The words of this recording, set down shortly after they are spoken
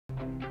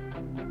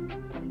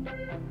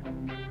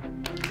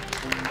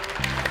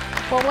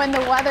Well, when the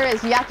weather is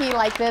yucky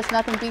like this,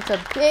 nothing beats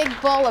a big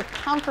bowl of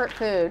comfort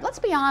food. Let's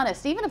be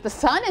honest, even if the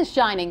sun is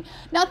shining,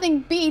 nothing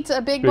beats a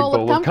big bowl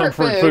of comfort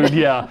food.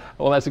 Yeah,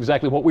 well, that's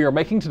exactly what we are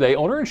making today.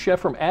 Owner and chef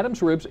from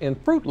Adams Ribs in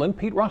Fruitland,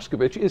 Pete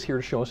Roskovich, is here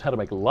to show us how to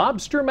make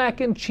lobster mac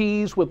and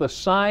cheese with a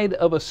side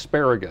of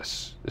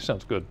asparagus. This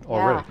sounds good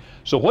already. Yeah.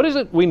 So what is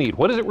it we need?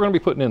 What is it we're going to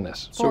be putting in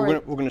this? So we're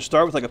going to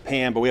start with like a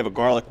pan, but we have a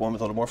garlic one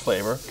with a little more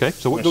flavor. Okay,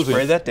 so what goes in?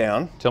 Spray that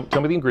down. Tell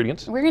me the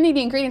ingredients. We're going to need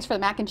the ingredients for the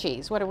mac and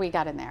cheese. What do we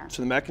got in there?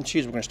 So the mac and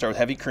cheese, we're going to start with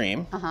heavy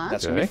cream.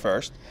 That's going to be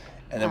first.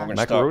 And then we're going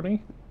to start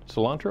macaroni,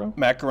 cilantro?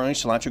 Macaroni,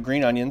 cilantro,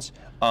 green onions,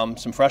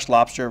 some fresh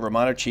lobster,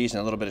 Romano cheese,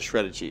 and a little bit of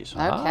shredded cheese.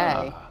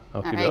 Okay.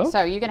 All right,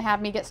 so you're going to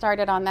have me get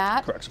started on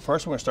that? Correct. So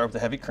first we're going to start with the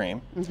heavy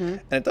cream. And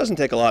it doesn't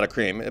take a lot of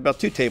cream, about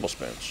 2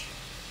 tablespoons.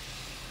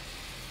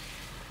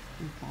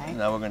 Okay.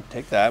 Now we're going to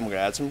take that and we're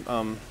going to add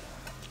some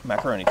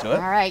macaroni to it.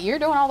 All right, you're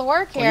doing all the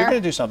work here. Well, you're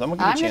going to do something. I'm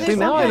going to give you a chance. See,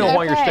 now I know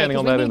why you're standing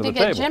on that end of the We need to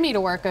table. get Jimmy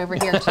to work over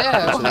here, too. So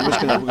then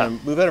we're going to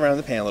move that around in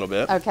the pan a little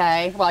bit.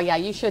 Okay, well, yeah,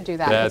 you should do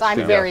that because That's I'm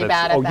good. very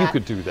bad at that. Oh, you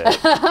could do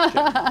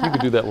that. You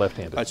could do that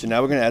left-handed. All right, so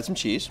now we're going to add some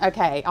cheese.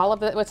 Okay, all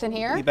of what's in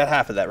here? About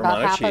half of that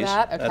Romano half of cheese.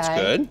 that, okay. That's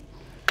good.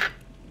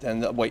 Then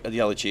the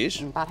yellow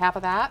cheese. About half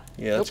of that?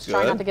 Yeah, that's Oops, good.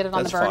 try not to get it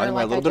on that's the burner fine.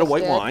 like A little I bit of just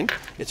white did. wine.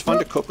 It's fun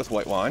to cook with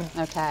white wine.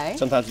 Okay.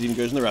 Sometimes it even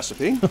goes in the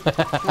recipe.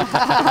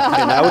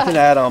 Okay, now we can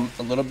add a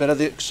little bit of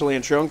the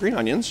cilantro and green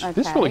onions. Okay.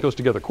 This really goes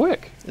together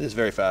quick. It is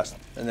very fast.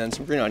 And then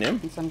some green onion.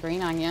 And some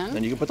green onion.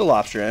 Then you can put the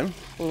lobster in.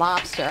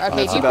 Lobster.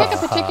 Okay, do you about-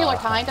 pick a particular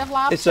kind of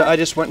lobster? It's I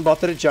just went and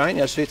bought that at Giant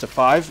yesterday. It's a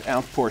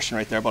 5-ounce portion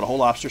right there. Bought a whole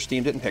lobster,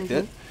 steamed it, and picked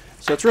it.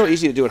 So it's real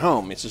easy to do at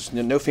home. It's just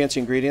no fancy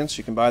ingredients.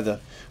 You can buy the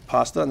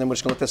pasta, and then we're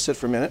just going to let that sit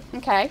for a minute.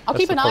 Okay, I'll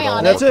keep the an part eye I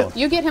on like. it. That's it.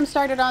 You get him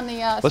started on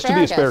the asparagus. Let's do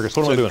the asparagus.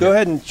 What am I doing Go here?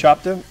 ahead and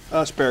chop the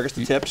asparagus,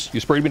 the tips. You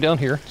sprayed me down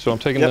here, so I'm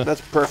taking Yep, that's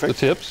perfect. the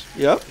tips.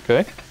 Yep.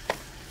 Okay.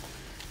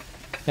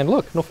 And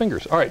look, no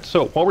fingers. All right,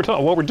 so while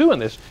we're doing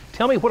this,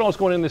 tell me what else is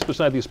going in this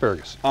beside the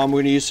asparagus. We're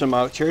going to use some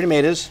cherry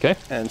tomatoes. Okay.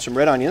 And some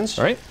red onions.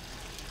 All right.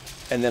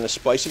 And then a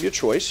spice of your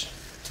choice.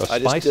 A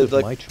spice of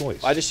my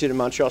choice. I just did a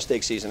Montreal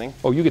steak seasoning.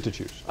 Oh, you get to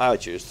choose. I would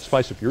choose.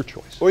 Spice of your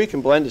choice. Or you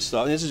can blend this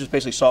stuff. This is just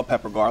basically salt,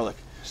 pepper, garlic.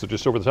 So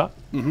just over the top?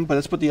 But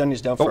let's put the onions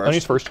down Oh, first.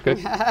 onions first, okay.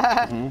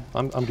 I'm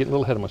getting a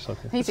little ahead of myself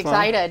here. He's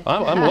excited.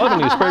 I'm loving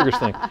the asparagus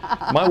thing.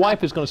 My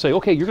wife is going to say,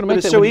 okay, you're going to But make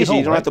it's that so when you easy. get home,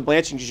 You don't right? have to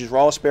blanch it. You just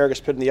raw asparagus,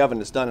 put it in the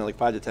oven. It's done in like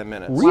 5 to 10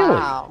 minutes. Really?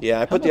 Wow.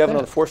 Yeah, I put the oven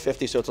on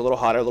 450, so it's a little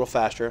hotter, a little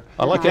faster.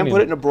 I like You can onions.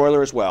 put it in a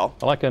broiler as well.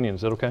 I like onions.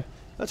 Is that okay?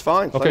 That's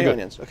fine. Plenty Okay, of good.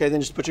 onions. Okay, then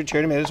just put your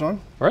cherry tomatoes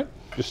on. All right.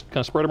 Just kind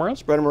of spread them around.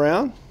 Spread them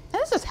around.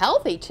 This is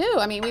healthy, too.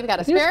 I mean, we've got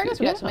asparagus,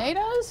 we've got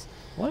tomatoes.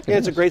 I like Yeah,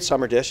 it's a onions. great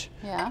summer dish.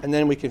 Yeah. And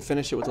then we can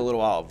finish it with a little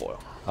olive oil.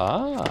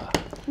 Ah.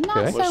 Not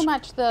Okay. so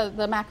much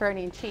the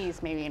macaroni and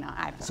cheese, maybe not.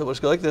 I don't know. So we'll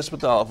just go like this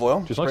with the olive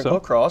oil. Just like Sprinkle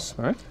so. across.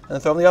 All right. And then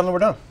throw them in the oven and we're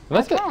done.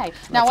 Well, that's it. Okay.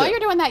 Now, while it. you're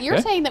doing that, you're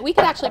Okay. saying that we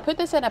could actually put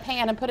this in a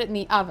pan and put it in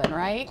the oven,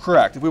 right?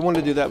 Correct. If we wanted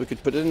to do that, we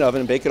could put it in the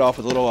oven and bake it off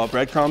with a little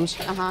breadcrumbs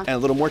and a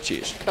little more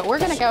cheese. But we're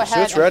going to go So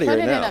ahead it's and ready put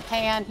right it in now. a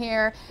pan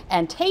here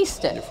and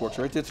taste it. Forks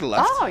right there to the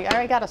left. Oh, you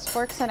already got us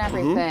forks and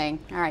everything.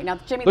 All right, now,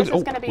 Jimmy, Look, this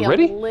is oh, going to be we a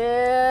ready? little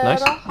Nice.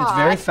 It's hot It's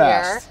very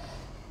fast. here.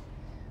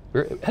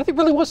 I think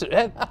really was.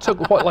 It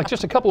took what, like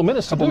just a couple of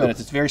minutes to do.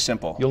 Minutes. It's very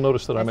simple. You'll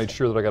notice that I made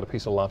sure that I got a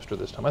piece of lobster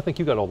this time. I think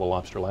you got all the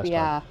lobster last time.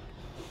 Yeah.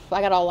 I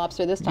got all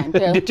lobster this time,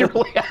 too. Did you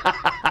really?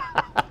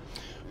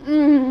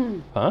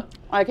 Huh?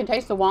 I can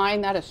taste the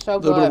wine. That is so A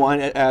good. little bit of wine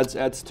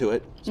adds to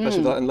it.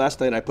 Especially and last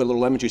night I put a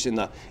little lemon juice in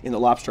the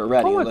lobster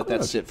already Oh, and let that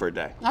good. sit for a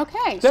day.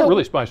 Okay. That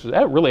really spices.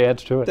 That really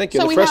adds to it. Thank you.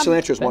 So the we fresh have- cilantro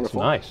is That's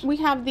wonderful. nice. We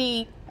have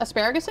the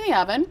asparagus in the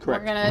oven.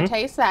 Correct. We're going to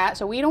taste that.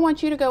 So we don't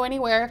want you to go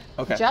anywhere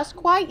Okay. just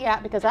quite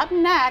yet, because up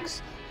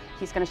next,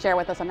 he's going to share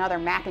with us another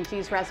mac and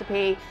cheese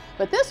recipe.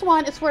 But this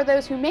one is for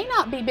those who may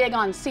not be big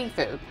on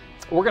seafood.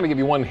 We're going to give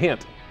you one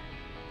hint.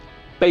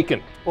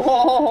 Bacon.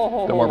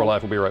 Oh. Don't worry, my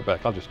life will be right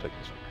back. I'll just take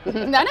this one.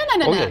 No.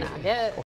 Okay. Yeah.